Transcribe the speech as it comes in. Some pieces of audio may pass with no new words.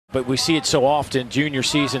But we see it so often. Junior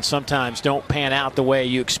seasons sometimes don't pan out the way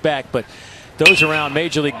you expect. But those around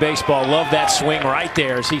Major League Baseball love that swing right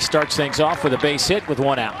there as he starts things off with a base hit with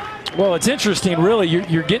one out. Well, it's interesting, really.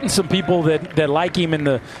 You're getting some people that like him in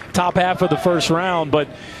the top half of the first round. But,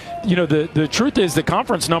 you know, the truth is the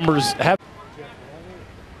conference numbers have.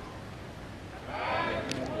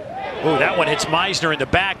 Oh, that one hits Meisner in the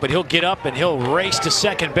back, but he'll get up and he'll race to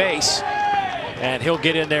second base. And he'll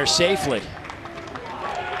get in there safely.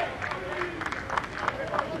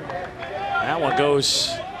 That one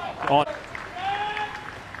goes on.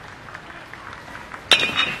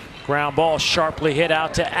 Ground ball sharply hit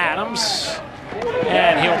out to Adams.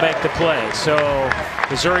 And he'll make the play. So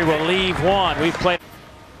Missouri will leave one. We've played.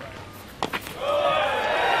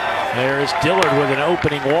 There's Dillard with an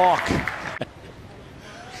opening walk.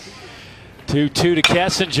 2-2 to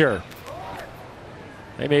Kessinger.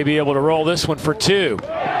 They may be able to roll this one for two.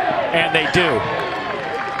 And they do.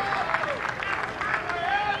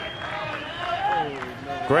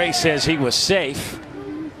 Gray says he was safe.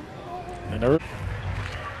 And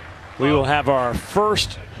we will have our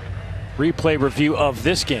first replay review of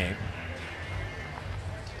this game.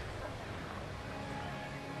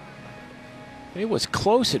 It was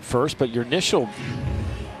close at first, but your initial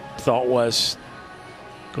thought was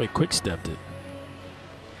he quick stepped it.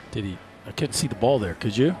 Did he? I couldn't see the ball there.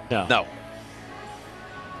 Could you? No. No.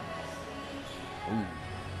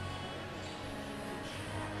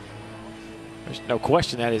 There's no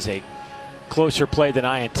question that is a closer play than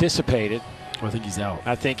I anticipated. Well, I think he's out.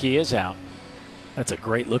 I think he is out. That's a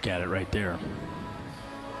great look at it right there.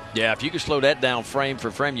 Yeah, if you could slow that down frame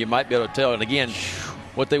for frame, you might be able to tell. And again,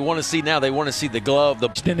 what they want to see now, they want to see the glove.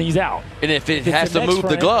 Then he's out. And if it has to move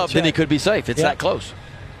the glove, then he could be safe. It's that close.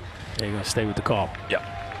 Yeah, you're going to stay with the call. Yeah.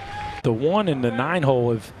 The 1 and the 9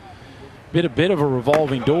 hole have been a bit of a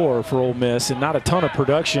revolving door for Ole Miss and not a ton of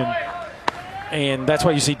production. And that's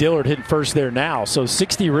why you see Dillard hitting first there now. So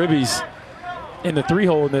 60 ribbies in the 3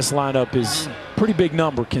 hole in this lineup is a pretty big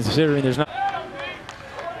number considering there's not.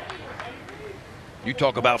 You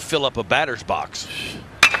talk about fill up a batter's box.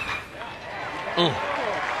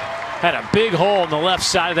 Had a big hole in the left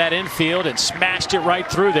side of that infield and smashed it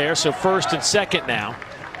right through there. So first and second now.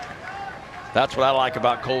 That's what I like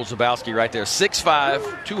about Cole Zabowski right there.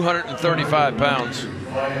 6'5", 235 pounds,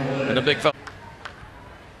 and a big fella.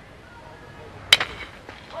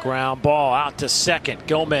 Ground ball out to second.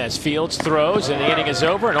 Gomez fields, throws, and the inning is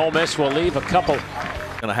over, and Ole Miss will leave a couple.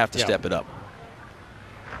 Gonna have to step it up.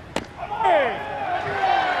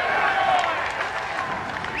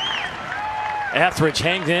 Etheridge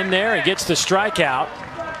hangs in there and gets the strikeout.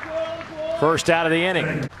 First out of the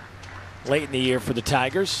inning. Late in the year for the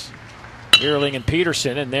Tigers. Earling and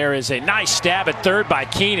Peterson, and there is a nice stab at third by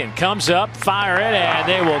Keenan. Comes up, fire it, and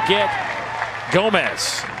they will get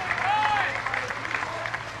Gomez.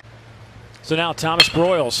 So now Thomas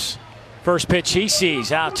Broyles. First pitch he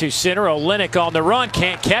sees out to center. Olenek on the run,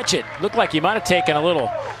 can't catch it. Looked like he might have taken a little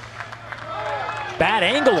bad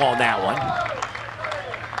angle on that one.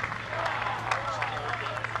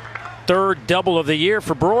 Third double of the year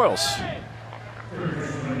for Broyles.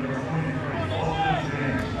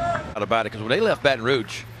 About it, because when they left Baton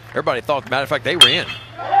Rouge, everybody thought, matter of fact, they were in.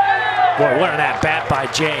 Boy, what an at bat by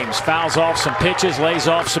James. Fouls off some pitches, lays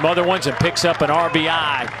off some other ones, and picks up an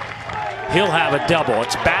RBI. He'll have a double.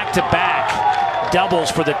 It's back-to-back doubles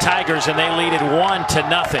for the Tigers, and they lead it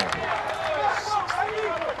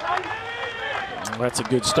 1-0. That's a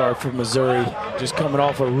good start for Missouri. Just coming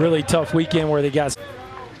off a really tough weekend where they got.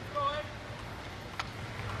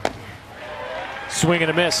 Swing and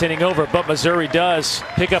a miss, inning over, but Missouri does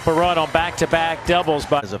pick up a run on back-to-back doubles.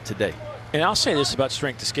 As of today. And I'll say this about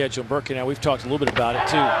strength of schedule. Burke, now we've talked a little bit about it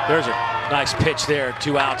too. There's a nice pitch there,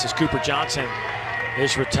 2 outs as Cooper Johnson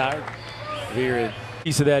is retired.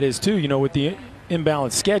 Piece of that is too, you know, with the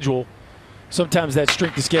imbalanced schedule, sometimes that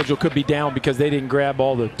strength of schedule could be down because they didn't grab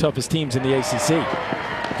all the toughest teams in the ACC.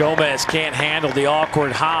 Gomez can't handle the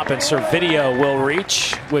awkward hop, and Servideo will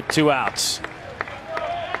reach with 2 outs.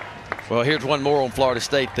 Well, here's one more on Florida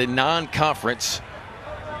State. The non-conference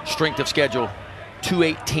strength of schedule,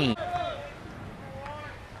 218.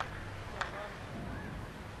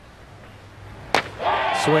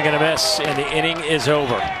 Swing and a miss, and the inning is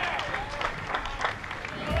over.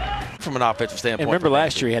 From an offensive standpoint. And remember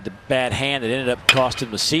last year he had the bad hand that ended up costing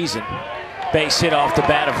him the season. Base hit off the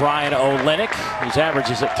bat of Ryan Olenek, whose average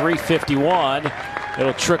is at 351.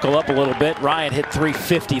 It'll trickle up a little bit. Ryan hit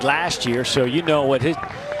 350 last year, so you know what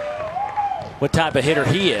type of hitter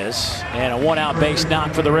he is. And a 1-out base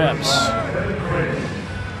knock for the Rebs.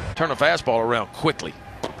 Turn a fastball around quickly.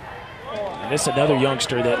 And it's another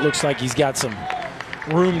youngster that looks like he's got some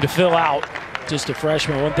room to fill out. Just a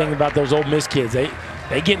freshman. One thing about those Ole Miss kids, they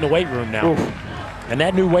get in the weight room now. Oof. And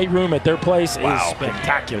that new weight room at their place is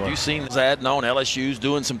spectacular. Have you seen this ad? No, LSU's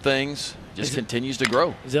doing some things. Just continues to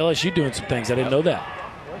grow. Is LSU doing some things? I didn't know that.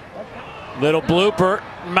 Little blooper.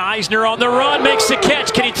 Meisner on the run, makes the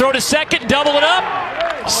catch. Can he throw to second? Double it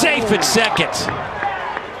up. Safe at second.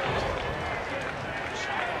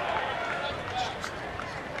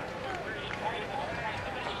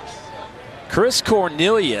 Chris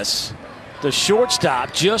Cornelius, the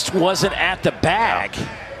shortstop, just wasn't at the bag.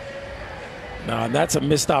 No, that's a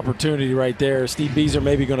missed opportunity right there. Steve Beazer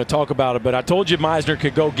may be going to talk about it, but I told you Meisner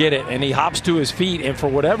could go get it, and he hops to his feet, and for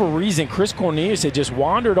whatever reason, Chris Cornelius had just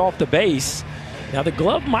wandered off the base. Now, the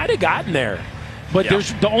glove might have gotten there, but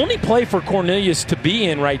there's the only play for Cornelius to be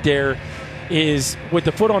in right there is with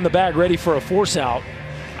the foot on the bag ready for a force out.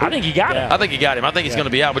 I think he got it. I think he got him. I think he's going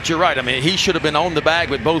to be out, but you're right. I mean, he should have been on the bag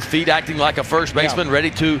with both feet, acting like a first baseman,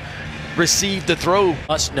 ready to receive the throw.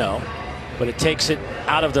 Must know, but it takes it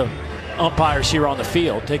out of the umpires here on the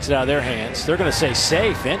field, takes it out of their hands. They're going to say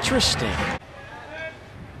safe. Interesting.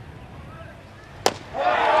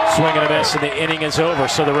 Swing and a miss, and the inning is over.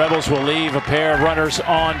 So the Rebels will leave a pair of runners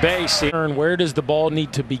on base. Where does the ball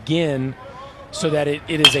need to begin so that it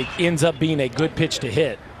ends up being a good pitch to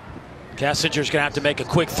hit? Kessinger's going to have to make a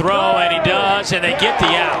quick throw, and he does, and they get the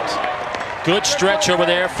out. Good stretch over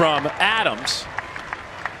there from Adams.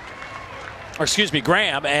 Or excuse me,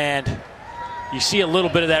 Graham, and you see a little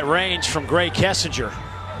bit of that range from Gray Kessinger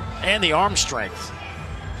and the arm strength.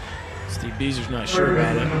 Steve Beazer's not sure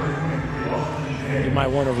about it. You might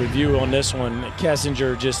want a review on this one.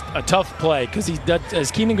 Kessinger, just a tough play because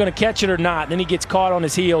is Keenan going to catch it or not? Then he gets caught on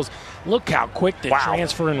his heels. Look how quick the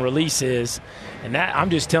transfer and release is. And that, I'm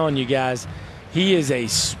just telling you guys, he is a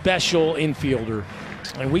special infielder.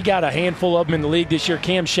 And we got a handful of them in the league this year.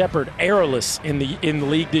 Cam Shepard, errorless in the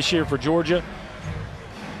league this year for Georgia.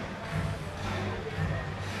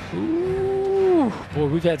 Ooh, boy,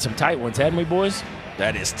 we've had some tight ones, hadn't we, boys?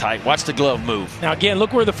 That is tight. Watch the glove move. Now, again,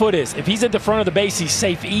 look where the foot is. If he's at the front of the base, he's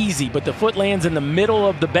safe easy, but the foot lands in the middle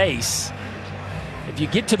of the base. If you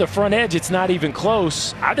get to the front edge, it's not even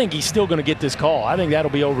close. I think he's still going to get this call. I think that'll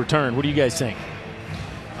be overturned. What do you guys think?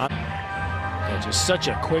 Just such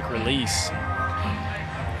a quick release.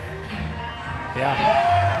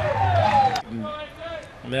 Yeah.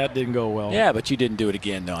 That didn't go well. Yeah, but you didn't do it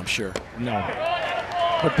again, though, I'm sure. No.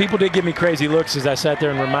 But people did give me crazy looks as I sat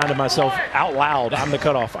there and reminded myself out loud, I'm the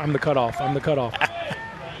cutoff, I'm the cutoff, I'm the cutoff.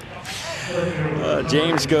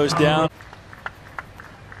 James goes down.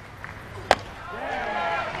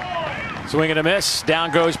 Swing and a miss.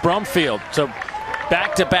 Down goes Brumfield. So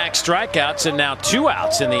back-to-back strikeouts and now 2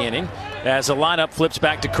 outs in the inning as the lineup flips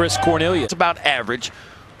back to Chris Cornelius. It's about average.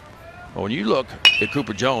 Well, when you look at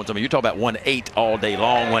Cooper Jones, I mean, you talk about 1.8 all day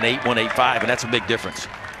long, 1.8, 1.85, and that's a big difference.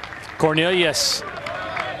 Cornelius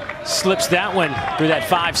slips that one through that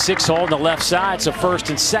 5-6 hole on the left side. So first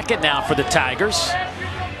and second now for the Tigers.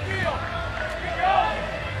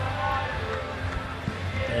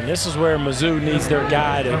 And this is where Mizzou needs their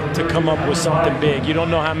guy to come up with something big. You don't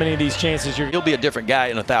know how many of these chances you're. He'll be a different guy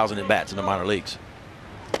in 1,000 at bats in the minor leagues.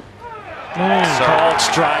 Called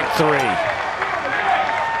strike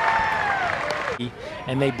 3.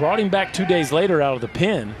 And they brought him back 2 days later out of the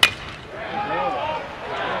pen.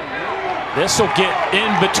 This will get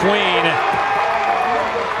in between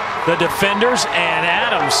the defenders, and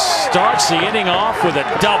Adams starts the inning off with a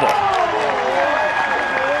double.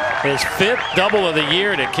 His 5th double of the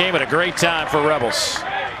year, and it came at a great time for Rebels.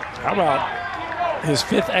 How about his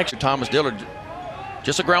 5th extra? Thomas Dillard,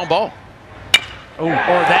 just a ground ball. Oh, or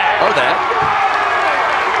that. Or that.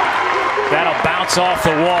 That'll bounce off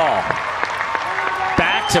the wall.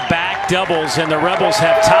 Back-to-back doubles, and the Rebels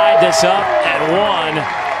have tied this up at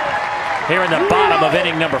 1 here in the bottom of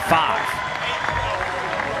inning number 5.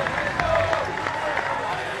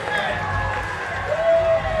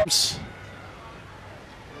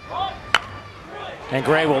 And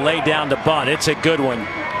Gray will lay down the bunt. It's a good one.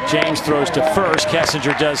 James throws to first.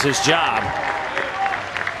 Kessinger does his job.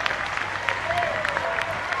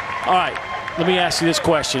 All right, let me ask you this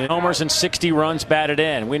question. Homers and 60 runs batted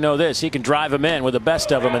in. We know this. He can drive them in with the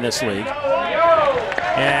best of them in this league.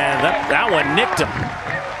 And that one nicked him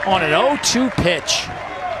on an 0-2 pitch.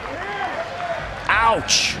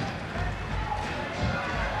 Ouch.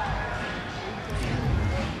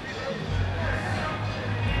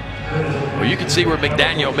 Well, you can see where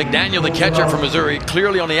McDaniel, the catcher from Missouri,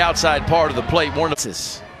 clearly on the outside part of the plate. Been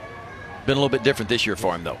a little bit different this year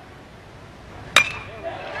for him, though.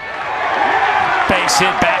 Base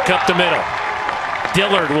hit back up the middle.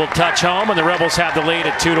 Dillard will touch home, and the Rebels have the lead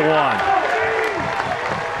at 2-1.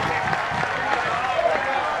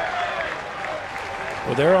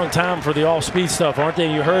 Well, they're on time for the off-speed stuff, aren't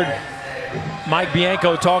they? You heard Mike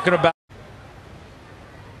Bianco talking about.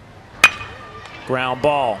 Ground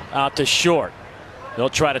ball out to short. They'll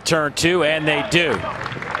try to turn two, and they do.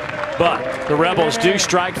 But the Rebels do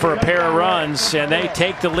strike for a pair of runs, and they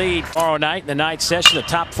take the lead tomorrow night in the night session, the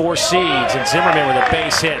top 4 seeds, and Zimmerman with a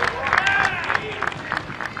base hit.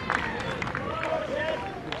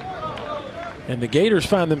 And the Gators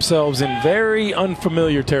find themselves in very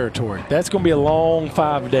unfamiliar territory. That's going to be a long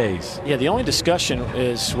 5 days. Yeah, the only discussion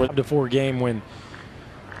is with the 4 game when,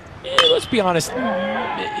 let's be honest,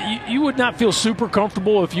 you would not feel super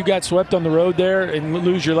comfortable if you got swept on the road there and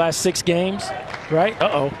lose your last 6 games, right?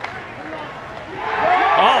 Oh,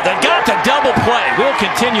 they got the double play. We'll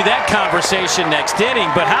continue that conversation next inning.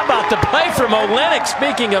 But how about the play from Olenek?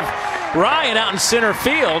 Speaking of Ryan out in center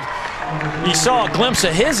field, you saw a glimpse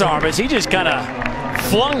of his arm as he just kind of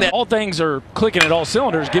flung that. All things are clicking at all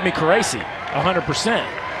cylinders. Give me Caracci, 100%.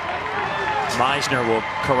 Meisner will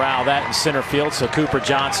corral that in center field. So Cooper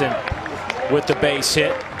Johnson with the base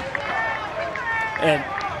hit. And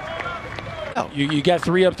you got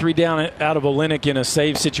 3 up, 3 down out of Olenek in a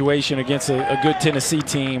save situation against a good Tennessee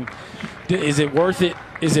team. Is it worth it?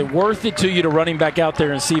 Is it worth it to you to run him back out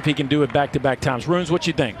there and see if he can do it back-to-back times? Runes, what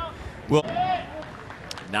you think? Well,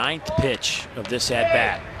 9th pitch of this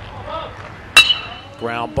at-bat.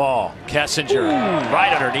 Ground ball. Kessinger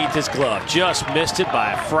right underneath his glove. Just missed it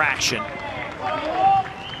by a fraction.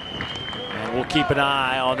 And we'll keep an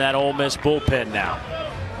eye on that Ole Miss bullpen now.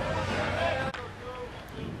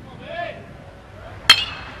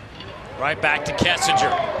 Right back to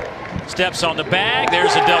Kessinger. Steps on the bag.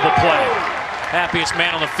 There's a double play. Happiest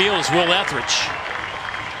man on the field is Will Etheridge.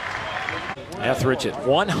 Etheridge at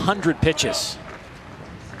 100 pitches.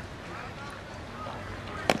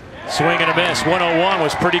 Swing and a miss. 101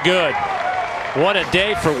 was pretty good. What a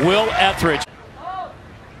day for Will Etheridge.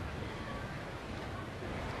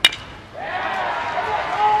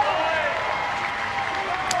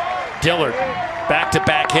 Dillard,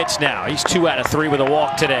 back-to-back hits now. He's 2 out of 3 with a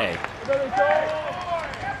walk today.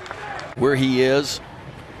 Where he is.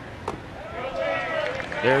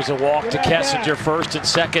 There's a walk to Kessinger, first and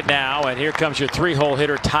second now, and here comes your 3-hole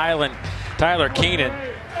hitter, Tyler Keenan.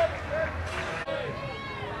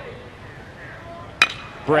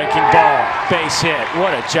 Breaking ball, base hit.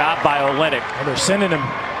 What a job by Olenek. Oh, they're sending him.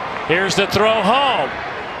 Here's the throw home.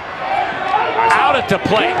 Out at the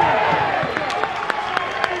plate.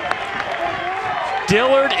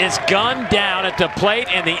 Dillard is gunned down at the plate,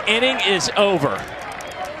 and the inning is over.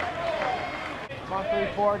 Come on,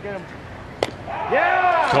 3-4, get him.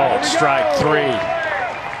 Called strike 3. Here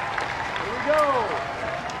we go.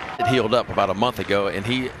 It healed up about a month ago, and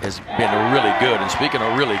he has been really good. And speaking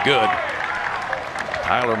of really good,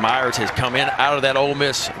 Tyler Myers has come in out of that Ole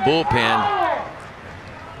Miss bullpen.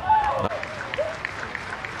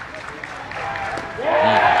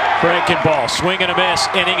 Breaking ball, swing and a miss.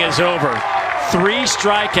 Inning is over. 3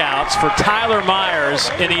 strikeouts for Tyler Myers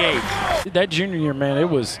in the 8th. That junior year, man,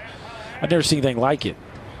 I've never seen anything like it.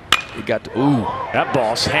 He got to, that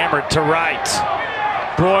ball's hammered to right.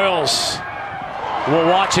 Broyles will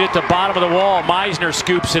watch it at the bottom of the wall. Meisner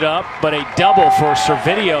scoops it up, but a double for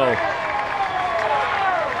Servideo.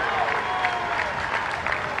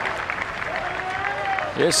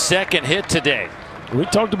 His 2nd hit today. We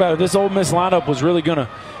talked about it. This Ole Miss lineup was really going to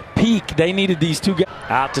peak. They needed these 2 guys.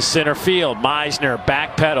 Out to center field. Meisner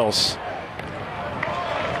back pedals.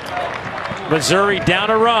 Missouri down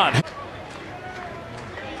a run.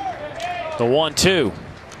 The 1-2.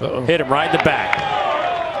 Hit him right in the back.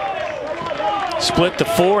 Split the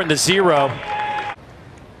 4 and the 0.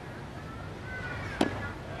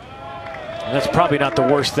 And that's probably not the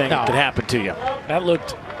worst thing that could happen to you. That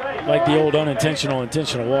looked like the old intentional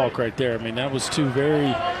walk right there. I mean, that was 2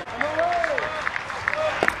 very...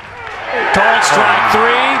 Called strike 3,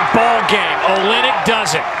 ball game. Olenek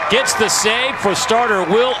does it. Gets the save for starter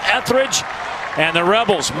Will Etheridge. And the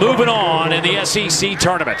Rebels moving on in the SEC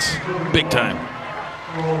tournament. big time.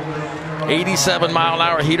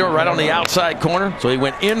 87-mile-an-hour heater right on the outside corner. So he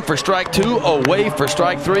went in for strike 2, away for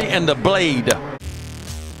strike 3, and the blade